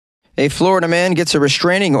A Florida man gets a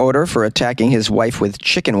restraining order for attacking his wife with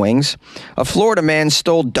chicken wings. A Florida man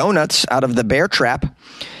stole donuts out of the bear trap.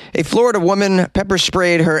 A Florida woman pepper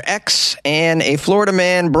sprayed her ex, and a Florida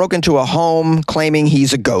man broke into a home claiming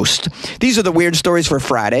he's a ghost. These are the weird stories for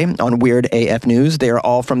Friday on Weird AF News. They are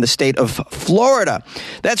all from the state of Florida.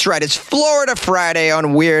 That's right, it's Florida Friday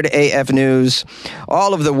on Weird AF News.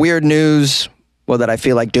 All of the weird news, well, that I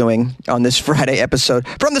feel like doing on this Friday episode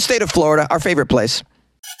from the state of Florida, our favorite place.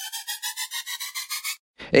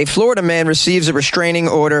 A Florida man receives a restraining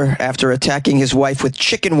order after attacking his wife with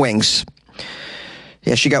chicken wings.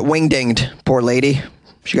 Yeah, she got wing-dinged, poor lady.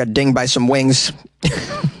 She got dinged by some wings.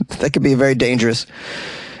 That could be very dangerous.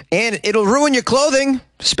 And it'll ruin your clothing,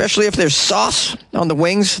 especially if there's sauce on the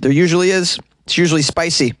wings. There usually is. It's usually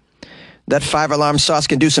spicy. That 5-alarm sauce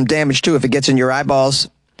can do some damage, too, if it gets in your eyeballs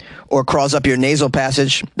or crawls up your nasal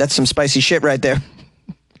passage. That's some spicy shit right there.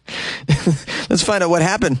 Let's find out what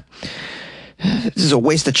happened. This is a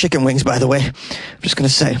waste of chicken wings, by the way. I'm just going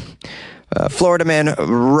to say. Florida man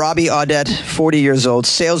Robbie Audette, 40 years old,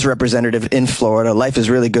 sales representative in Florida. Life is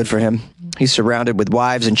really good for him. He's surrounded with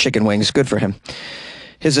wives and chicken wings. Good for him.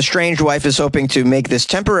 His estranged wife is hoping to make this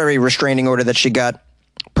temporary restraining order that she got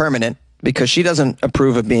permanent because she doesn't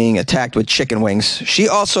approve of being attacked with chicken wings. She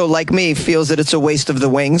also, like me, feels that it's a waste of the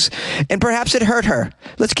wings, and perhaps it hurt her.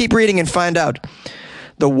 Let's keep reading and find out.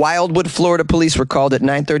 The Wildwood, Florida police were called at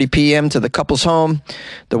 9:30 p.m. to the couple's home.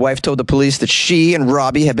 The wife told the police that she and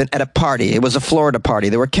Robbie had been at a party. It was a Florida party.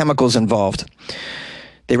 There were chemicals involved.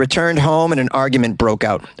 They returned home and an argument broke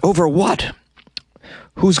out. Over what?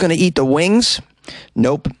 Who's going to eat the wings?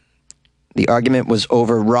 Nope. The argument was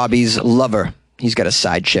over Robbie's lover. He's got a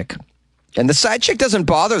side chick. And the side chick doesn't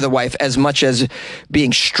bother the wife as much as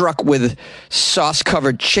being struck with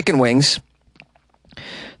sauce-covered chicken wings.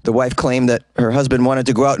 The wife claimed that her husband wanted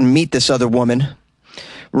to go out and meet this other woman.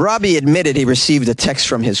 Robbie admitted he received a text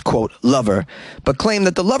from his, quote, lover, but claimed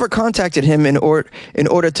that the lover contacted him in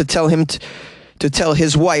order to tell him to tell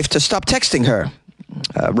his wife to stop texting her.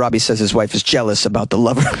 Robbie says his wife is jealous about the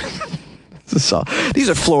lover. These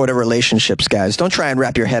are Florida relationships, guys. Don't try and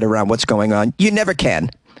wrap your head around what's going on. You never can.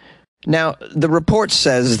 Now, the report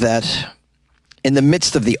says that in the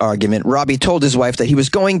midst of the argument, Robbie told his wife that he was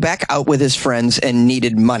going back out with his friends and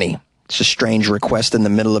needed money. It's a strange request in the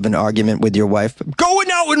middle of an argument with your wife. I'm going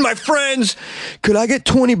out with my friends. Could I get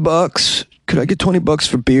 $20? Could I get $20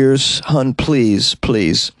 for beers? Hun, please,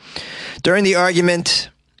 please. During the argument,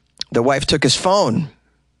 the wife took his phone.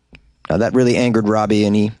 Now, that really angered Robbie,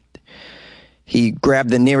 and he grabbed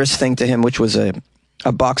the nearest thing to him, which was a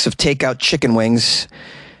box of takeout chicken wings,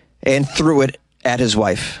 and threw it at his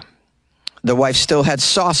wife. The wife still had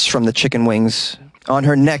sauce from the chicken wings on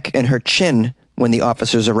her neck and her chin when the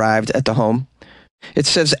officers arrived at the home. It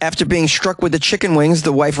says after being struck with the chicken wings,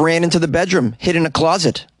 the wife ran into the bedroom, hid in a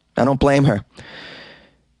closet. I don't blame her.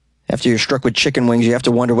 After you're struck with chicken wings, you have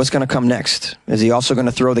to wonder what's going to come next. Is he also going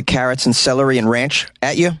to throw the carrots and celery and ranch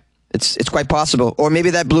at you? It's quite possible. Or maybe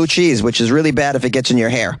that blue cheese, which is really bad if it gets in your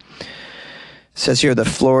hair. It says here the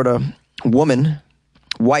Florida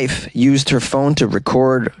wife used her phone to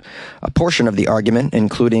record a portion of the argument,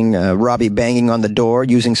 including Robbie banging on the door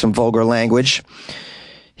using some vulgar language.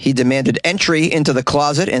 He demanded entry into the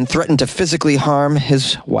closet and threatened to physically harm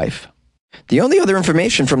his wife. The only other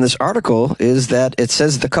information from this article is that it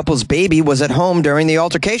says the couple's baby was at home during the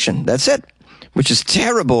altercation. That's it, which is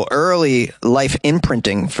terrible early life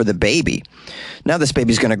imprinting for the baby. Now this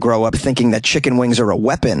baby's going to grow up thinking that chicken wings are a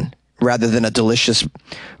weapon rather than a delicious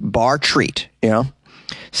bar treat, you know?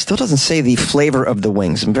 Still doesn't say the flavor of the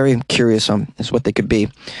wings. I'm very curious on what they could be.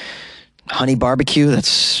 Honey barbecue,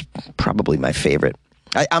 that's probably my favorite.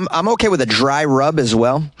 I'm okay with a dry rub as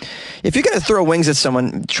well. If you're going to throw wings at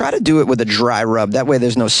someone, try to do it with a dry rub. That way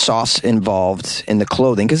there's no sauce involved in the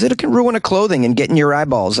clothing, because it can ruin a clothing and get in your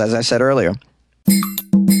eyeballs, as I said earlier.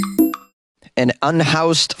 An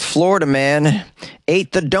unhoused Florida man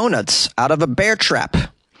ate the donuts out of a bear trap.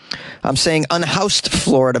 I'm saying unhoused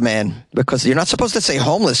Florida man because you're not supposed to say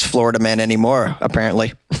homeless Florida man anymore,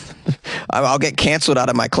 apparently. I'll get canceled out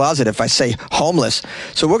of my closet if I say homeless.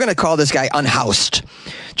 So we're going to call this guy unhoused,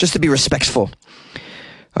 just to be respectful.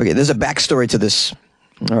 Okay, there's a backstory to this.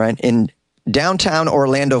 All right. In downtown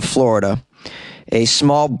Orlando, Florida, a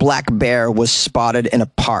small black bear was spotted in a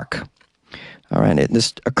park. All right.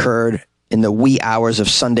 This occurred in the wee hours of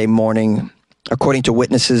Sunday morning. According to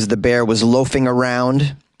witnesses, the bear was loafing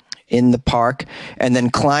around in the park and then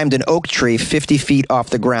climbed an oak tree 50 feet off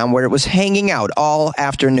the ground where it was hanging out all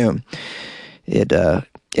afternoon. It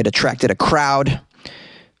attracted a crowd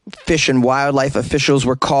Fish and wildlife officials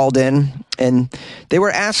were called in, and they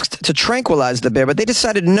were asked to tranquilize the bear, but they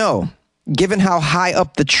decided no. Given how high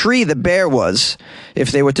up the tree the bear was,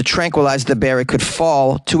 if they were to tranquilize the bear, it could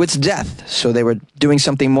fall to its death. So they were doing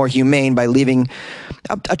something more humane by leaving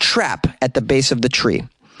a trap at the base of the tree.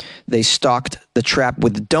 They stocked the trap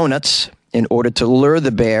with donuts in order to lure the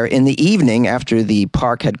bear in the evening after the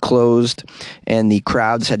park had closed and the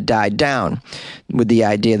crowds had died down, with the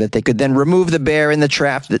idea that they could then remove the bear in the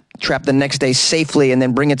trap the next day safely and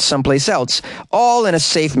then bring it someplace else, all in a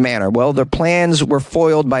safe manner. Well, their plans were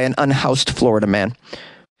foiled by an unhoused Florida man.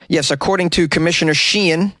 Yes, according to Commissioner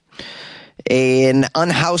Sheehan, an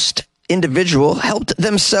unhoused individual helped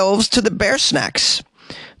themselves to the bear snacks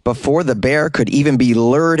before the bear could even be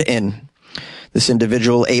lured in. This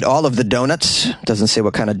individual ate all of the donuts. Doesn't say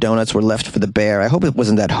what kind of donuts were left for the bear. I hope it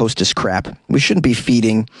wasn't that Hostess crap. We shouldn't be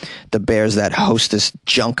feeding the bears that Hostess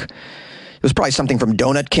junk. It was probably something from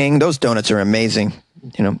Donut King. Those donuts are amazing.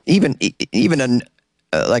 You know, even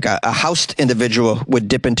a housed individual would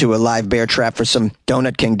dip into a live bear trap for some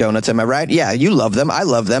Donut King donuts. Am I right? Yeah, you love them. I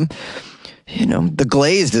love them. You know, the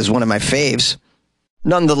glazed is one of my faves.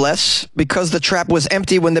 Nonetheless, because the trap was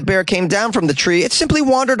empty when the bear came down from the tree, it simply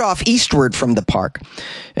wandered off eastward from the park.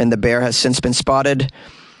 And the bear has since been spotted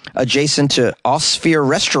adjacent to Osphere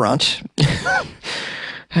Restaurant.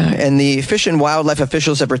 And the fish and wildlife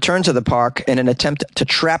officials have returned to the park in an attempt to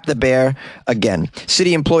trap the bear again.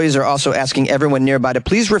 City employees are also asking everyone nearby to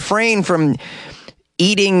please refrain from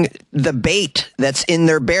eating the bait that's in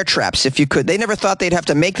their bear traps, if you could. They never thought they'd have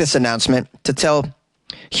to make this announcement to tell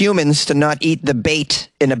humans to not eat the bait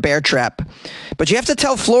in a bear trap. But you have to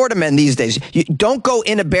tell Florida men these days, you don't go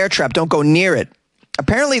in a bear trap, don't go near it.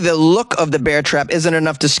 Apparently the look of the bear trap isn't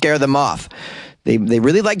enough to scare them off. They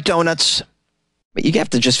really like donuts, but you have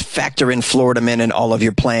to just factor in Florida men in all of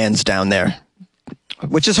your plans down there,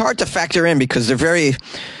 which is hard to factor in because they're very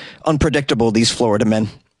unpredictable, these Florida men.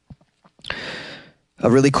 A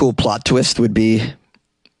really cool plot twist would be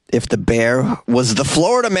if the bear was the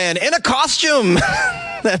Florida man in a costume.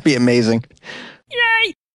 That'd be amazing.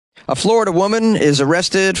 Yay! A Florida woman is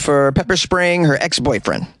arrested for pepper spraying her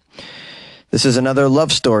ex-boyfriend. This is another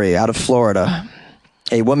love story out of Florida.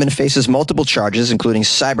 A woman faces multiple charges, including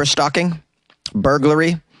cyber stalking,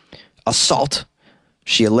 burglary, assault.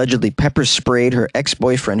 She allegedly pepper sprayed her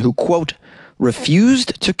ex-boyfriend who, quote,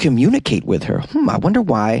 refused to communicate with her. I wonder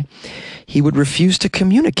why he would refuse to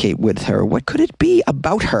communicate with her. What could it be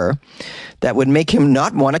about her that would make him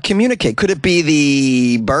not want to communicate? Could it be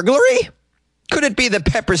the burglary? Could it be the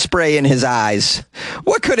pepper spray in his eyes?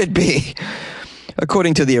 What could it be?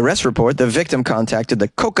 According to the arrest report, the victim contacted the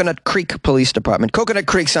Coconut Creek Police Department. Coconut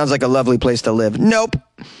Creek sounds like a lovely place to live. Nope.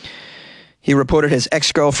 He reported his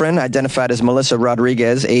ex-girlfriend, identified as Melissa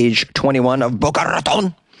Rodriguez, age 21, of Boca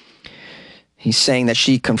Raton. He's saying that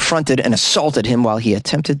she confronted and assaulted him while he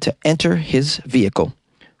attempted to enter his vehicle.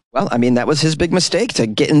 Well, I mean, that was his big mistake, to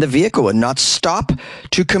get in the vehicle and not stop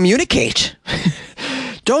to communicate.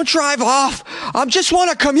 Don't drive off. I just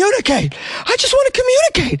want to communicate. I just want to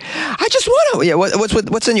communicate. I just want to. Yeah,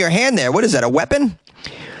 what's in your hand there? What is that, a weapon?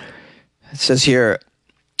 It says here,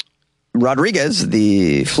 Rodriguez,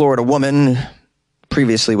 the Florida woman,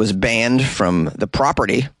 previously was banned from the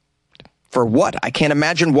property. For what? I can't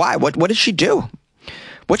imagine why. What did she do?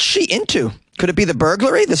 What's she into? Could it be the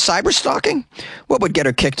burglary, the cyber stalking? What would get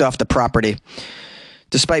her kicked off the property?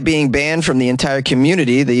 Despite being banned from the entire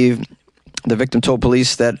community, the victim told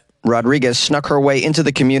police that Rodriguez snuck her way into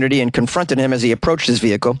the community and confronted him as he approached his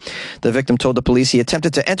vehicle. The victim told the police he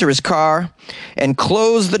attempted to enter his car and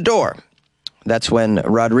close the door. That's when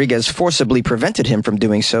Rodriguez forcibly prevented him from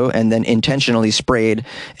doing so and then intentionally sprayed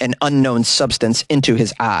an unknown substance into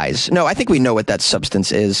his eyes. No, I think we know what that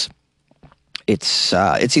substance is. It's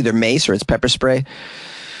either mace or it's pepper spray,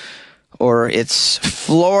 or it's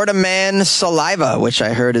Floridaman saliva, which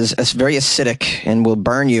I heard is very acidic and will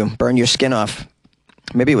burn your skin off.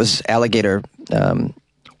 Maybe it was alligator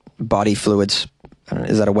body fluids. I don't know,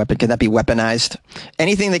 is that a weapon? Can that be weaponized?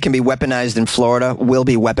 Anything that can be weaponized in Florida will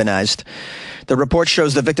be weaponized. The report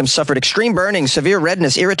shows the victim suffered extreme burning, severe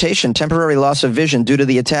redness, irritation, temporary loss of vision due to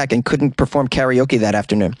the attack, and couldn't perform karaoke that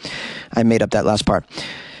afternoon. I made up that last part.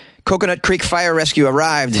 Coconut Creek Fire Rescue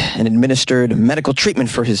arrived and administered medical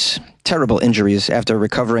treatment for his terrible injuries. After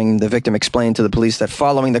recovering, the victim explained to the police that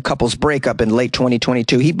following the couple's breakup in late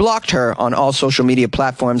 2022, he blocked her on all social media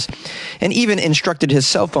platforms and even instructed his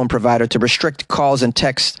cell phone provider to restrict calls and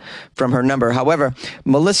texts from her number. However,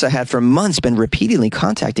 Melissa had for months been repeatedly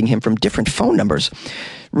contacting him from different phone numbers,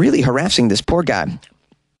 really harassing this poor guy.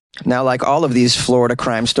 Now, like all of these Florida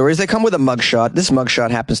crime stories, they come with a mugshot. This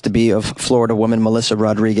mugshot happens to be of Florida woman Melissa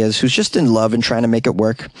Rodriguez, who's just in love and trying to make it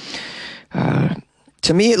work.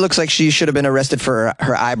 To me, it looks like she should have been arrested for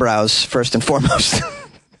her eyebrows, first and foremost.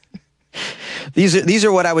 These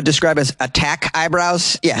are what I would describe as attack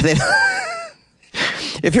eyebrows. Yeah.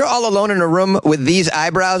 If you're all alone in a room with these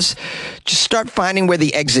eyebrows, just start finding where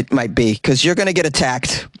the exit might be, because you're going to get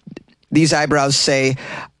attacked. These eyebrows say,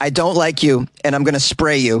 I don't like you, and I'm going to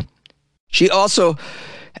spray you. She also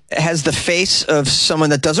has the face of someone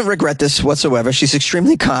that doesn't regret this whatsoever. She's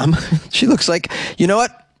extremely calm. She looks like, you know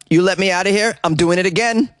what? You let me out of here. I'm doing it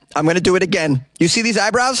again. I'm going to do it again. You see these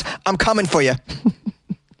eyebrows? I'm coming for you.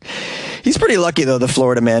 He's pretty lucky, though, the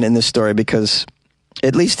Florida man in this story, because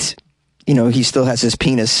at least, he still has his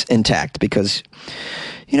penis intact, because,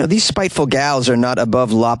 these spiteful gals are not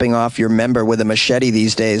above lopping off your member with a machete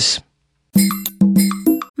these days.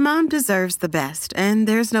 Mom deserves the best, and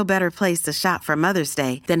there's no better place to shop for Mother's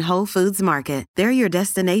Day than Whole Foods Market. They're your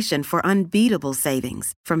destination for unbeatable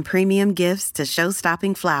savings, from premium gifts to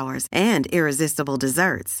show-stopping flowers and irresistible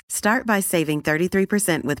desserts. Start by saving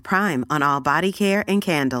 33% with Prime on all body care and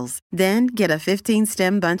candles. Then get a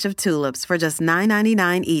 15-stem bunch of tulips for just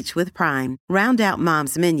 $9.99 each with Prime. Round out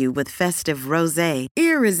Mom's menu with festive rosé,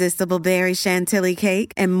 irresistible berry chantilly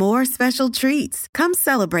cake, and more special treats. Come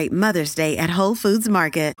celebrate Mother's Day at Whole Foods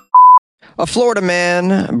Market. A Florida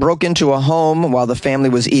man broke into a home while the family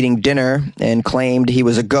was eating dinner and claimed he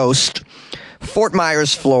was a ghost. Fort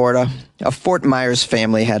Myers, Florida. A Fort Myers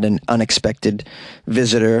family had an unexpected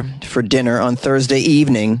visitor for dinner on Thursday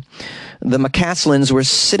evening. The McCaslins were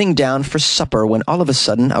sitting down for supper when all of a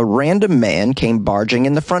sudden a random man came barging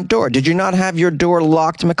in the front door. Did you not have your door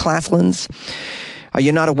locked, McCaslins? Are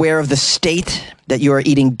you not aware of the state that you are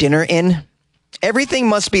eating dinner in? Everything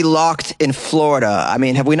must be locked in Florida. I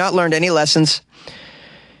mean, have we not learned any lessons?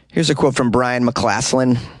 Here's a quote from Brian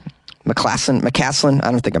McCaslin. McCaslin?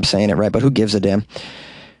 I don't think I'm saying it right, but who gives a damn?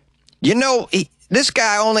 This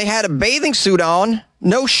guy only had a bathing suit on,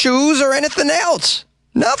 no shoes or anything else.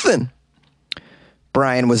 Nothing.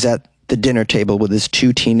 Brian was at the dinner table with his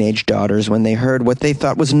 2 teenage daughters when they heard what they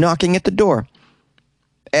thought was knocking at the door.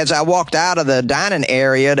 As I walked out of the dining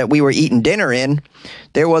area that we were eating dinner in,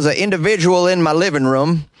 there was an individual in my living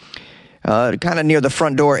room, kind of near the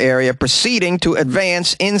front door area, proceeding to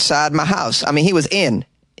advance inside my house. I mean, he was in.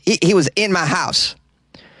 He was in my house.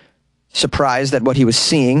 Surprised at what he was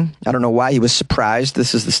seeing. I don't know why he was surprised.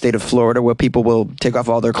 This is the state of Florida, where people will take off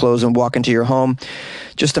all their clothes and walk into your home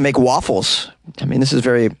just to make waffles. I mean, this is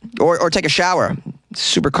or take a shower.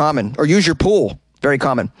 Super common. Or use your pool. Very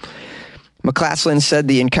common. McCaslin said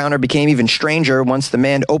the encounter became even stranger once the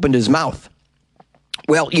man opened his mouth.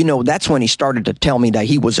 Well, that's when he started to tell me that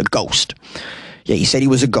he was a ghost. Yeah, he said he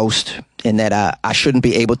was a ghost and that I shouldn't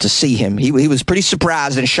be able to see him. He was pretty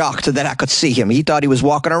surprised and shocked that I could see him. He thought he was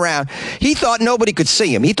walking around. He thought nobody could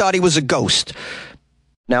see him. He thought he was a ghost.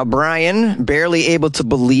 Now, Brian, barely able to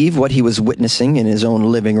believe what he was witnessing in his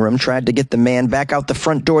own living room, tried to get the man back out the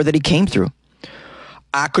front door that he came through.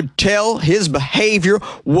 I could tell his behavior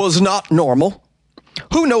was not normal.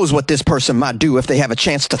 Who knows what this person might do if they have a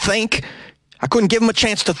chance to think? I couldn't give him a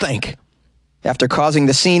chance to think. After causing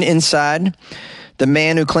the scene inside, the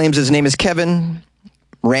man, who claims his name is Kevin,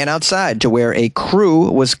 ran outside to where a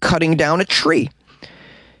crew was cutting down a tree.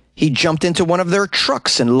 He jumped into one of their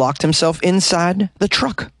trucks and locked himself inside the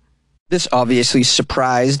truck. This obviously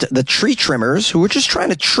surprised the tree trimmers, who were just trying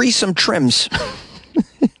to trim some trees.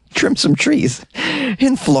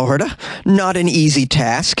 In Florida, not an easy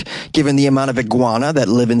task, given the amount of iguana that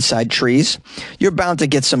live inside trees. You're bound to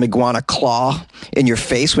get some iguana claw in your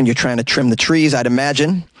face when you're trying to trim the trees, I'd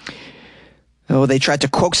imagine. Oh, they tried to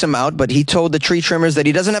coax him out, but he told the tree trimmers that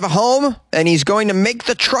he doesn't have a home, and he's going to make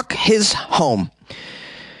the truck his home.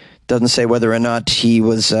 Doesn't say whether or not he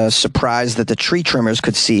was surprised that the tree trimmers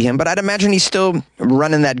could see him, but I'd imagine he's still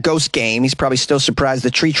running that ghost game. He's probably still surprised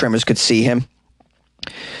the tree trimmers could see him.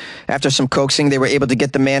 After some coaxing, they were able to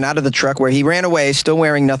get the man out of the truck, where he ran away, still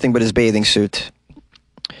wearing nothing but his bathing suit.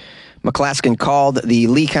 McCaslin called the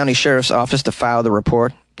Lee County Sheriff's Office to file the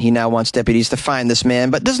report. He now wants deputies to find this man,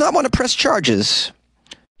 but does not want to press charges.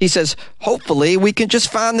 He says, hopefully we can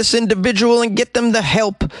just find this individual and get them the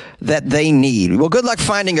help that they need. Well, good luck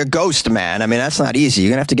finding a ghost, man. I mean, that's not easy.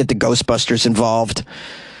 You're going to have to get the Ghostbusters involved.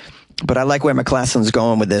 But I like where McCaslin's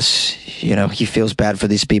going with this. He feels bad for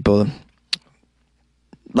these people.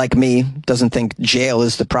 Like me, doesn't think jail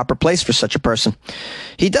is the proper place for such a person.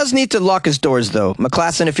 He does need to lock his doors, though.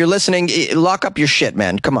 McCaslin, if you're listening, lock up your shit,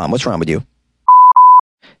 man. Come on, what's wrong with you?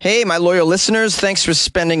 Hey, my loyal listeners, thanks for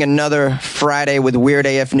spending another Friday with Weird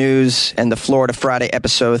AF News and the Florida Friday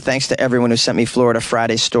episode. Thanks to everyone who sent me Florida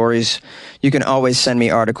Friday stories. You can always send me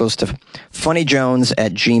articles to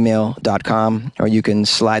funnyjones@gmail.com, or you can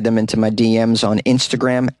slide them into my DMs on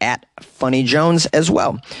Instagram @funnyjones as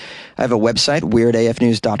well. I have a website,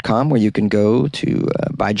 weirdafnews.com, where you can go to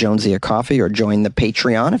buy Jonesy a coffee or join the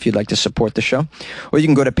Patreon if you'd like to support the show. Or you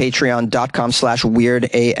can go to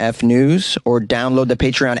patreon.com/weirdafnews or download the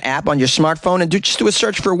Patreon app on your smartphone and just do a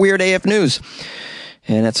search for Weird AF News.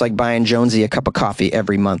 And it's like buying Jonesy a cup of coffee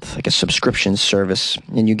every month, like a subscription service.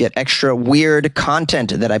 And you get extra weird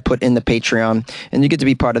content that I put in the Patreon. And you get to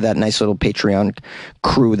be part of that nice little Patreon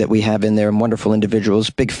crew that we have in there. Wonderful individuals,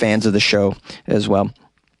 big fans of the show as well.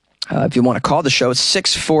 If you want to call the show, it's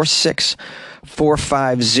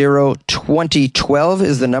 646-450-2012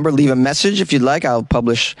 is the number. Leave a message if you'd like. I'll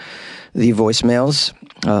publish the voicemails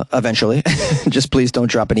eventually. Just please don't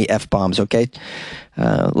drop any F-bombs, okay?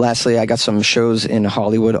 Lastly, I got some shows in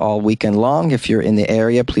Hollywood all weekend long. If you're in the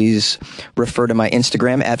area, please refer to my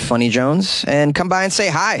Instagram @funnyjones and come by and say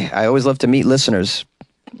hi. I always love to meet listeners.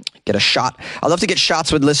 Get a shot. I love to get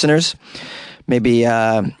shots with listeners. Maybe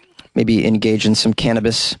engage in some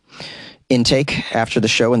cannabis intake after the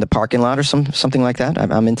show in the parking lot or something like that.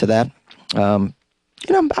 I'm into that. I'm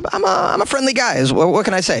a friendly guy. What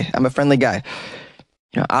can I say? I'm a friendly guy.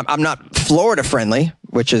 I'm not Florida friendly,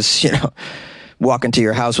 which is, walk into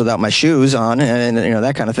your house without my shoes on and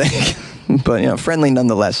that kind of thing. But, friendly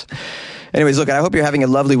nonetheless. Anyways, look, I hope you're having a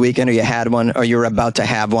lovely weekend, or you had one, or you're about to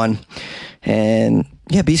have one. And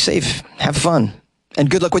yeah, be safe. Have fun. And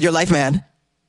good luck with your life, man.